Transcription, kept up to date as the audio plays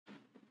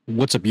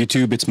What's up,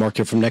 YouTube? It's Mark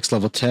here from Next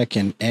Level Tech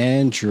and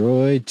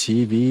Android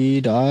TV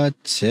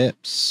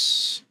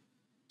Tips.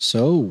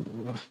 So,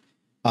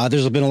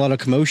 there's been a lot of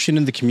commotion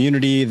in the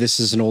community. This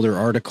is an older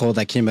article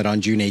that came out on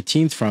June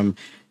 18th from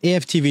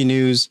AFTV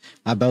News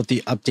about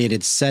the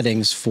updated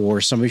settings for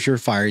some of your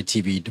Fire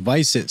TV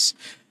devices.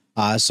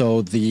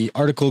 So the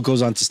article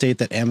goes on to state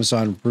that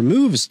Amazon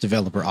removes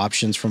developer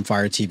options from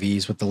Fire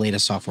TVs with the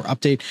latest software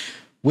update,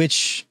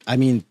 which, I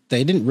mean,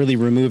 they didn't really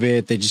remove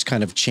it. They just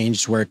kind of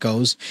changed where it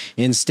goes.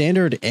 In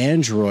standard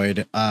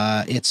Android,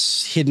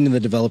 it's hidden in the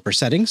developer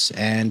settings,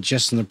 and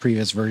just in the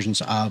previous versions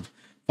of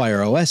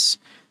Fire OS,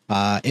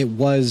 it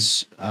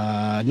was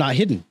not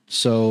hidden.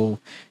 So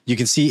you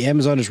can see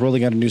Amazon is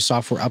rolling out a new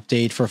software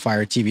update for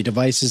Fire TV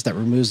devices that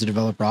removes the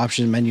developer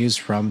option menus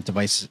from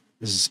device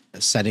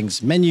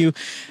settings menu.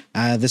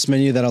 This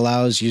menu that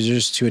allows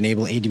users to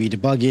enable ADB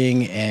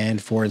debugging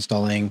and for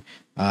installing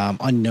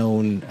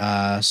unknown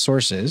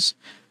sources.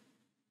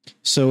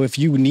 So if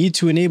you need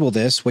to enable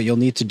this, what you'll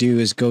need to do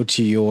is go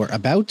to your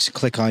About,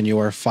 click on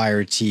your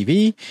Fire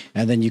TV,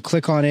 and then you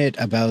click on it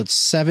about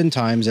 7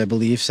 times, I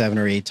believe 7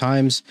 or 8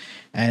 times,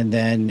 and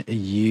then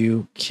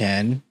you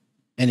can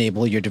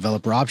enable your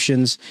developer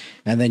options,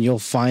 and then you'll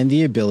find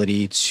the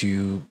ability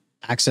to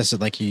access it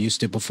like you used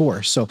to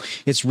before. So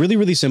it's really,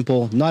 really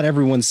simple. Not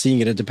everyone's seeing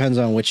it. It depends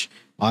on which,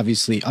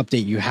 obviously,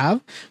 update you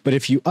have. But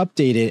if you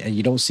update it and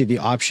you don't see the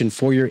option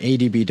for your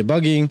ADB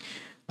debugging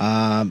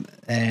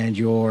and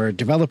your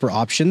developer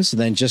options,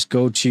 then just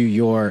go to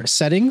your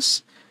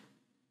settings,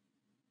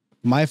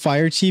 My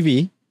Fire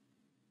TV,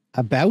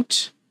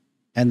 About,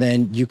 and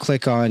then you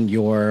click on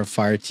your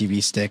Fire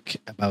TV stick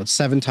about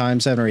 7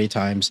 or 8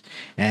 times,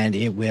 and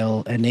it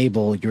will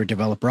enable your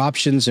developer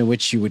options, in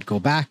which you would go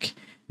back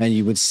and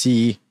you would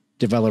see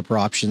developer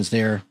options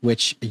there,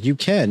 which you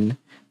can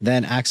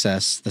then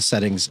access the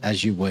settings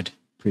as you would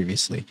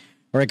previously.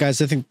 All right,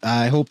 guys,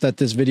 I hope that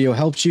this video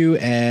helped you,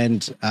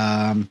 and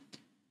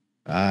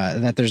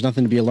that there's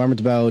nothing to be alarmed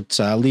about.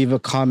 Leave a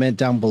comment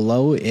down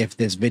below if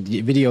this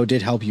video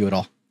did help you at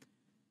all.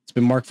 It's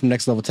been Mark from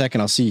Next Level Tech,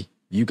 and I'll see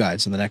you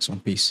guys in the next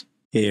one. Peace.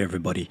 Hey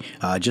everybody,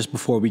 just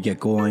before we get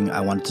going,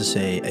 I wanted to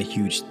say a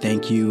huge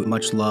thank you,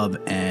 much love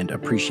and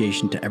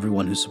appreciation to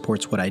everyone who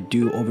supports what I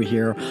do over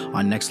here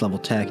on Next Level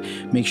Tech.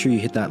 Make sure you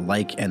hit that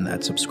like and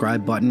that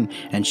subscribe button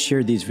and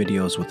share these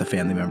videos with a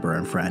family member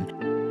and friend.